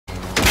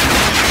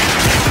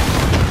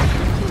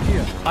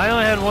I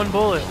only had one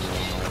bullet.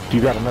 You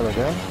got another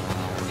gun?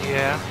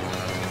 Yeah.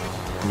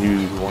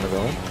 You want to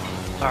go in?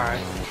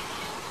 Alright.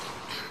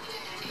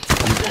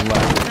 I'm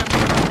left.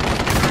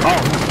 Oh,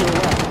 he's still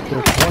left.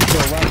 There's one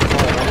still left.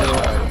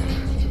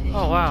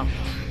 Oh, wow.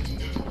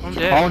 I'm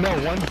dead. Oh, no,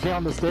 one's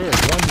down the stairs.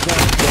 One's down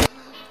the stairs.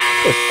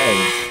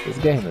 This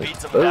game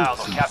is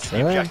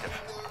crazy,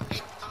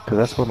 because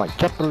that's where my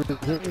Kepler is.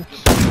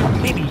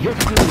 Maybe you're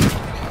good.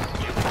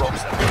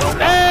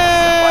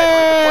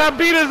 Hey! I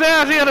beat his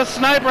ass. He had a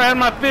sniper at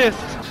my fist.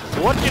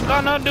 What you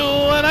gonna do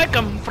when I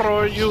come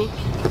for you?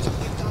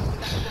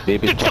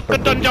 Baby, I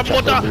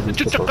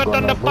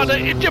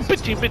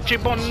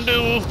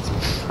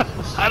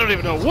don't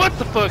even know what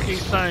the fuck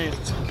he's saying.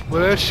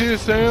 Well, that shit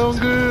sound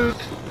good.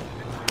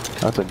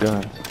 That's a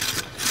gun.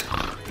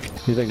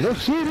 He's like, no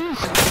shit.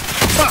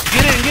 Fuck!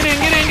 Get in! Get in!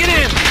 Get in! Get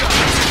in!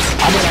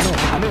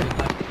 I'm in.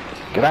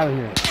 Get out of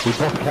here. We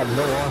both have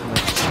no armor.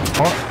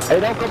 Oh, hey,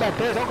 don't go back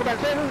there. Don't go back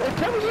there. Hey,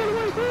 tell me the other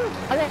way, dude.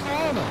 I got no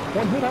armor.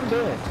 One hit, I'm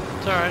dead.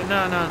 It's alright.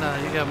 No.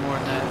 You got more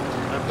than that.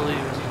 I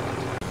believe it.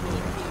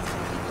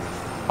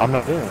 I'm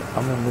not there.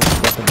 I'm in this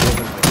fucking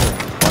building right here.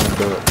 I didn't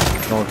do it.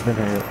 No one's been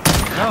here.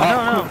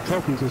 No.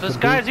 Trophies. This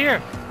guy's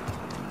here.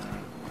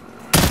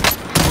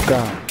 Oh,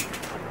 God.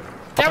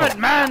 Damn it,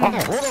 man! Oh, hold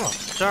on.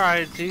 It's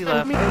alright. He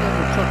left. There's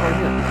a truck right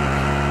here.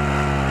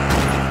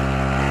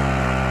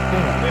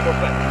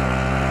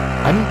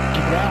 I need to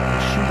get out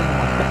and shoot him with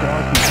my fucking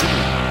RPG.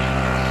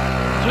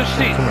 Switch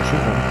seats. Come on, shoot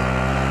him.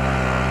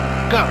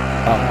 Go.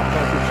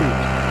 Shoot.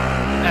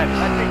 X.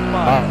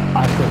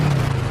 I think.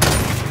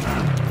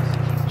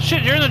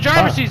 Shit, you're in the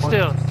driver's seat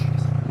still. X.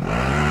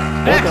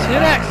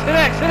 Hit X. Hit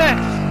X. Hit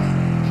X.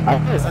 Oh,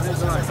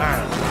 inside.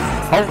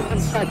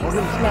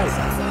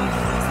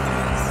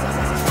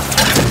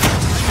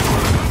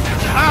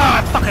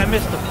 Ah, fuck! I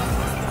missed him.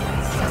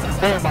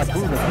 Oh, my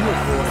booty.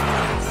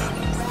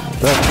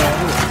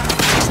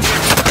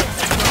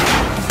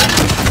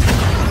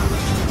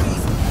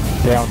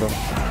 Downed him.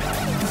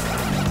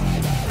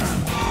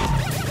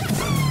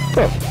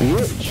 Oh,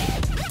 bitch.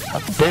 I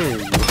dare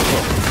you.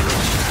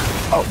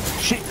 Oh,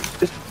 shit.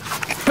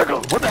 Trigger.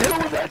 What the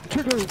hell was that?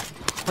 Trigger.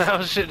 That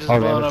was shit just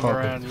blowing up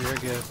around you. You're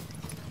good.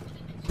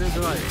 You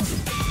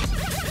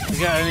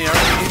got any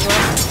RPGs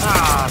left?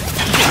 Ah,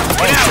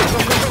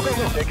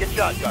 shit. Take a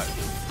shot, guys.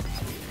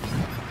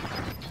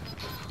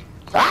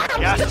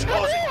 Gas is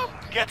closing.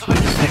 Get to the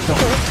safe zone.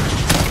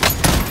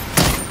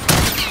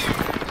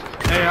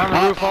 Hey, on the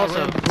roof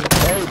also.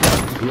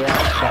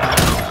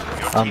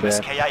 I'm dead. It's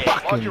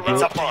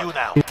up to you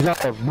now. He's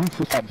got a roof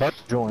with that butt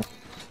joint.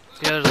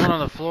 Yeah, there's one on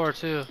the floor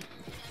too.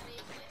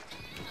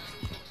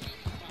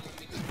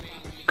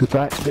 Cause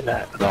I did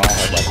that. No, I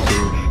had like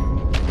two.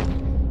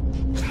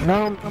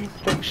 No, I'm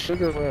fucking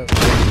sugar rush.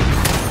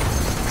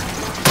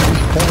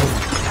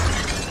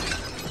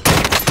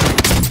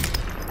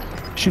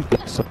 Shoot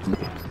that something.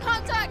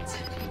 Contact!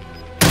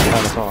 You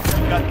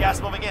got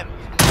gas moving in.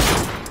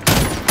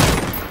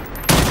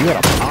 You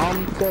got a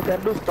bomb?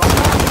 That bitch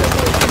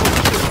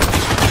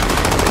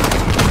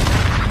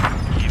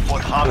Keep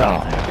one hot.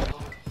 No.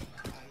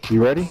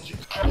 You ready?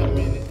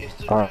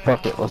 Alright,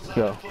 fuck it, let's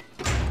go.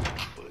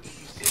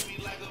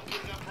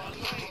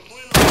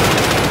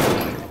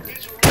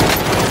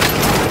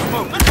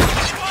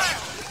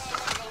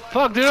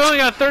 Fuck, dude, I only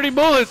got 30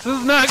 bullets. This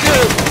is not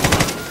good.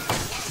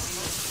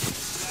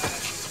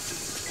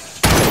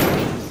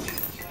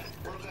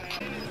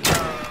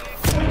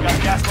 You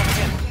got gas moving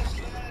in.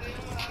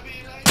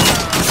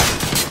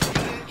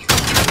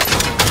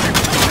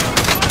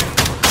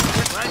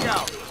 Right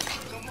now.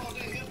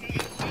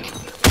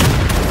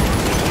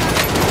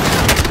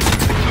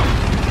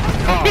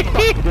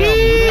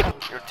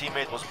 Your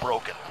teammate was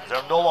broken.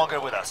 They're no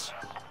longer with us.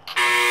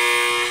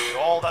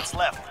 All that's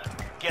left.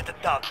 Get it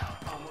done.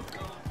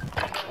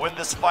 Win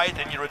this fight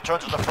and you return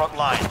to the front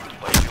line.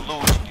 But if you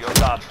lose, you're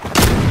done.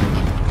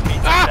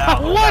 Ah,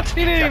 what?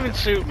 He didn't even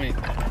shoot me.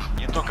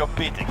 You took a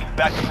beating.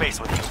 Back to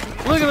base with you.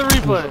 Look at the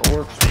replay.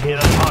 Hit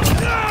us on.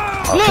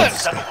 Look!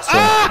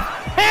 Ah!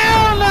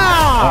 Hell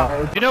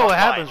no! You know what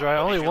happens, right?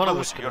 Only one of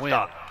us can win.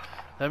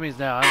 That means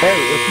now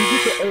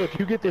I'm if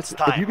you get the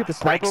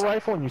sniper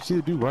rifle and you see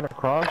the dude run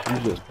across, you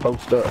just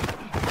post up.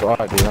 So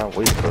I do not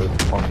wait for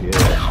it on the edge.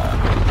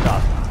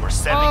 We're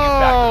sending you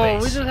back to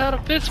base. we just had a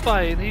fist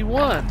fight and he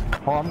won.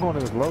 Oh, I'm going to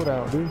this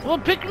loadout, dude. Well,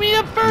 pick me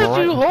up first,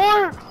 you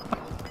whore!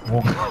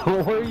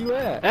 Where are you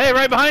at? Hey,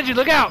 right behind you,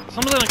 look out!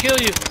 Someone's gonna kill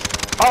you.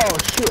 Oh,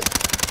 shit.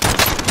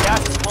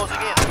 Gas is closing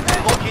in.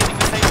 Locating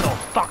the safe zone.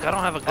 Fuck, I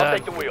don't have a gun. I'll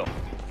take the wheel.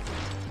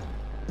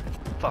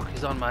 Fuck,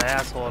 he's on my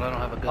asshole and I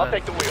don't have a gun. I'll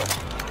take the wheel.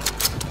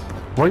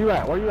 Where you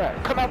at? Where you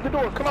at? Come out the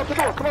door! Come out the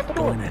door! Come out the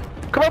door!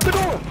 Come out the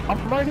door!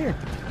 I'm right here.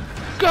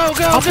 Go,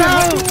 go, go! Go!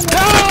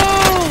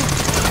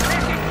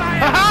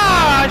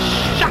 Haha! I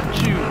shot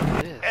you!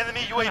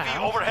 Enemy UAV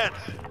overhead.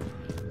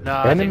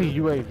 No, Enemy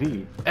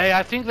UAV. Hey,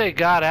 I think they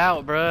got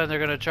out, bruh, and they're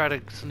gonna try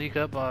to sneak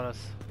up on us.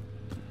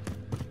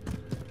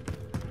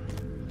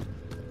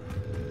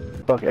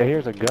 Fuck, hey,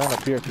 here's a gun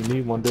up here if you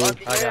need one, dude.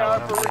 I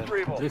got one.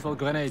 Retrieval. Lethal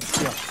grenades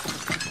here.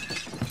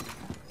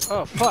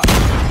 Oh, fuck.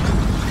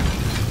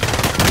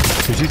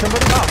 You see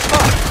somebody? Oh,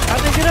 fuck!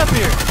 How'd they get up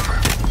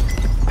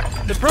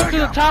here? They broke to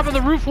the top of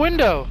the roof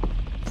window.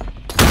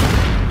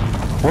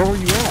 Where were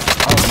you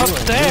at? I'm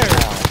upstairs.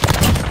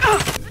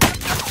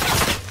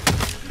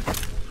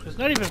 It's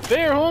not even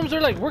fair, Holmes.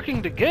 They're like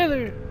working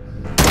together.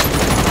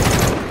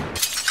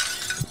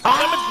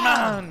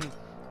 Man.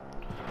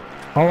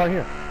 Oh, right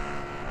here.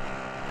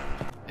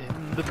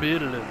 In the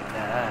middle of the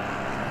night.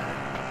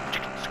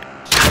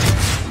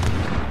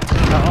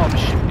 Oh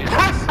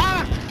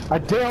shit. I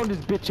downed his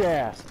bitch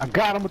ass. I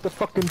got him with the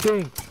fucking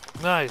thing.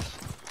 Nice.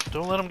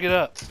 Don't let him get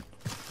up.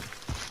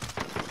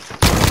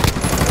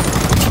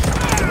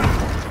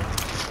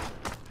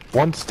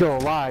 One's still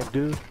alive,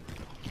 dude.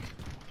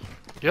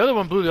 The other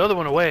one blew the other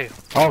one away.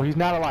 Oh, he's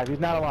not alive. He's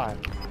not alive.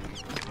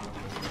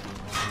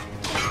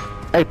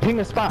 Hey, ping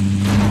a spot.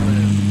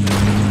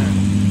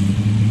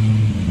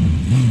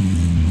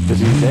 Is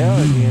he there or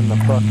is he in the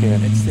fucking...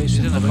 He's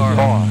in the car.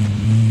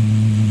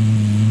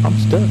 I'm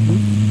stuck, dude.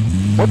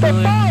 What the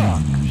Really?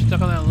 fuck? You're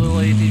stuck on that little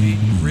ATV?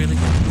 Really?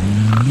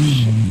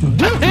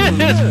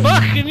 It's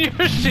fucking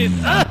your shit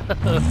up!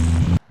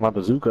 My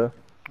bazooka.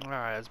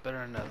 Alright, that's better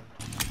than nothing.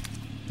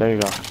 There you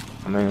go.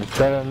 I mean, it's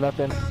better than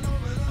nothing.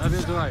 That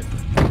is right.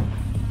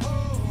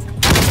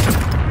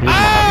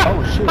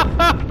 Oh shit.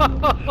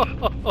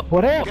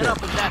 What happened? Get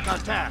up and back on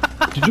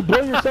task. Did you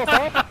blow yourself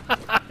up?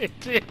 I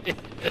did.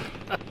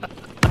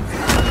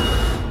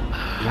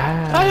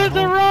 Wow. I hit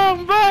the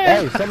wrong button!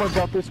 Hey, someone's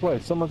out this way.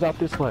 Someone's out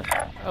this way.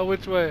 Oh,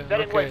 which way?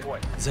 Setting Okay.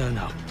 waypoint. Zone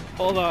up.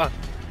 Hold on.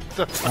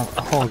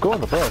 Hold on, go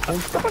in the bus. Get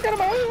the fuck out of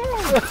my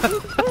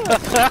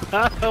way.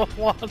 I don't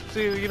want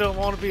to. You don't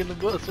want to be in the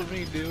bus with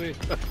me, do we?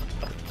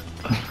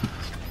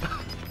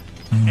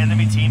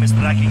 Enemy team is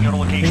tracking your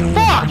location.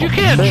 Fuck! You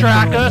can't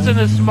track us in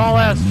this small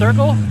ass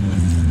circle.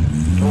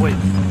 Oh wait.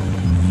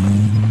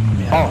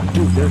 Oh,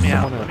 dude, there's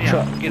Yeah, someone in a yeah,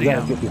 truck. get You it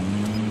gotta out.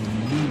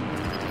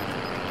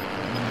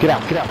 Get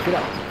out, get out, get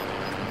out.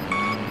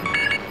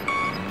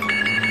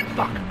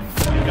 Fuck.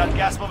 You got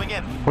gas moving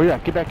in. Where you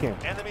at? Get back in.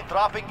 Enemy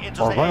dropping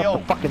into Or the run up AO.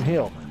 the fucking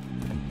hill.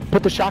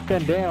 Put the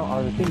shotgun down,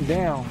 or the thing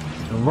down,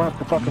 and run up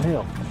the fucking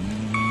hill.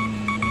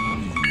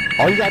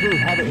 All you gotta do is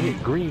have it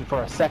hit green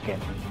for a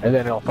second, and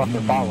then it'll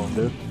fucking follow him,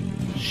 dude.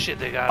 Shit,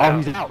 they got Oh, out.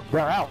 he's out. They're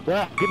out. They're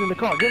out. Get in the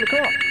car. Get in the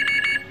car.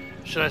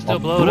 Should I still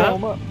blow it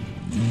him up? up.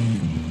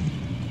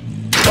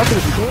 Fuck it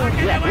if you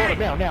can. Yeah, blow it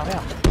down, now.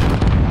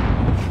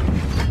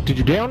 Did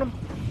you down him?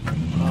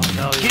 Oh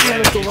no, he's Get in,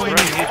 running. let's go, He's running.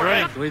 running. He's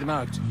running. Lead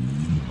marked.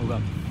 Hold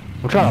up.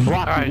 I'm trying to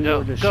block Alright, you. no.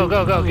 Or just Go, shoot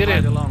go, you. go. Get Ride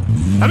in. along.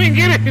 I mean,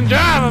 get in.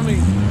 Drive, I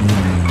mean.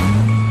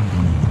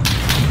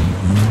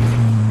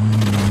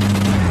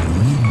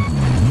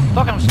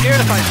 Fuck, I'm scared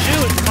if I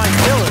shoot, it might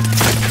kill it.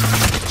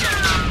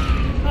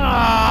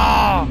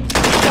 Oh!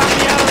 Got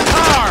me out of the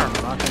car!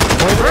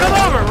 Run him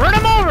over! Run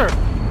him over!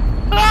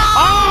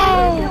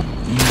 Oh!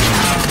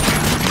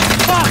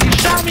 Fuck, he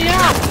shot me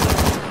out!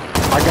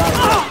 I got it.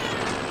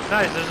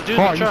 Nice, there's a dude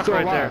Oh, in are the you truck still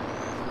right alive?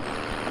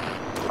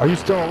 there. Are you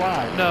still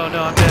alive? No,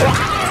 I'm dead.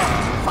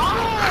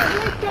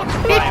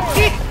 I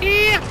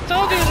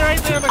told you he's right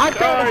there in the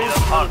car. He's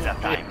out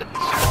that time.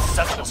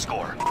 Settle the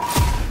score.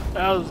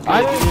 That was good.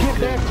 I didn't get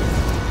that.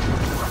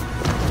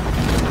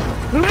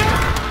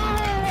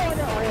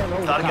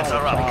 Targets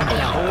are up.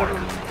 Order.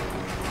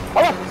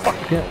 Oh,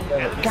 fuck yeah.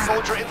 Enemy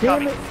soldier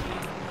Damn incoming. it.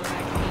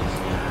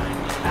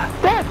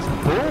 That's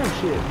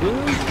bullshit,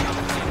 dude.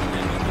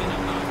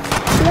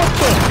 What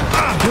the?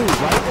 Dude,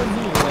 right when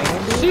he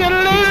landed. See you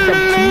later,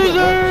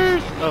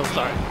 losers! Oh,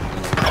 sorry.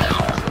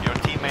 Your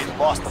teammate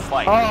lost the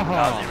fight. Uh-huh.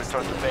 Now they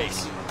return to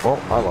base. Oh,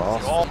 I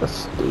lost. That's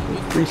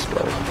stupid.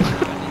 Restart.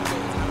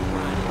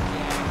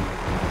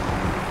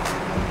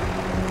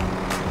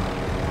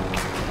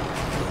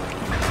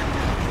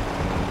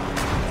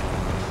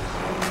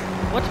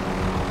 What?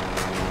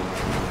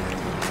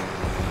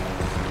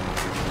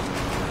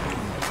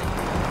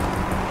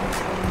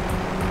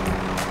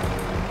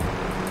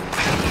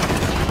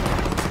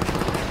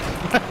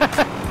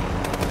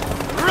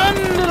 Run,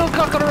 little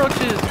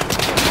cockroaches!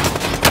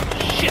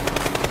 Shit!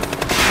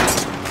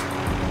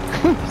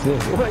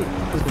 Wait,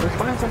 let's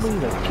find somebody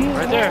to kill.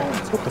 Right there.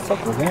 What the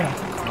fuck was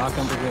that? Mark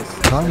on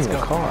progress. I need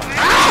a car.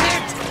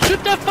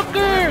 Shoot that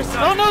fucker!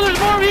 Oh no, there's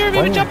more here,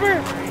 baby Oh.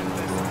 jumper!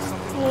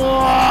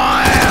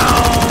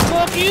 Wow!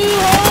 Fuck you,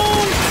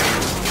 Holmes!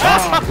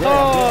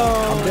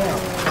 I'm down.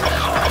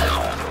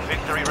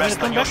 Victory rests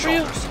come on your back for you?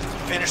 shoulders.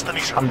 Finish the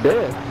mission. I'm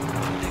dead.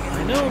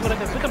 I know, but I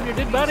can pick up your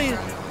dead body and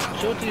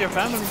show it to your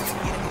family.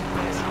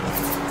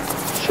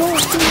 Show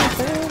it to your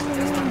family.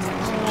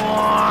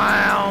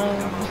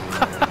 Wow!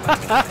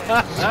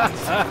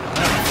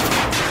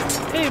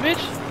 Hey,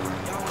 bitch!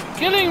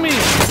 Killing me!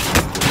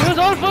 It was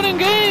all fun and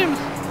games!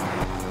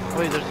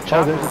 Wait, there's a Oh,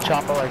 chopper. there's a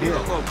chopper right here.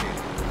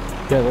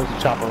 Yeah, there's a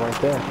chopper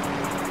right there.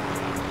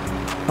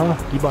 Huh?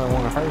 You might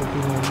want to hurry if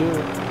you want to do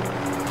it.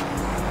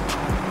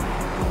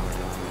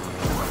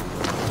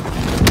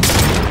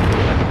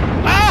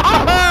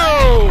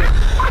 Oh!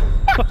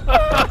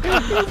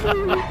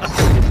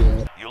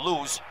 You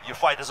lose, your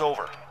fight is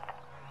over.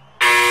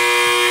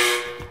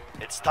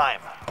 It's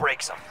time.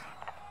 Break some.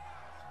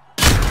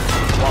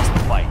 Lost the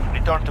fight.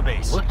 Return to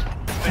base. What?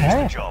 Finish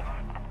Hey. the job.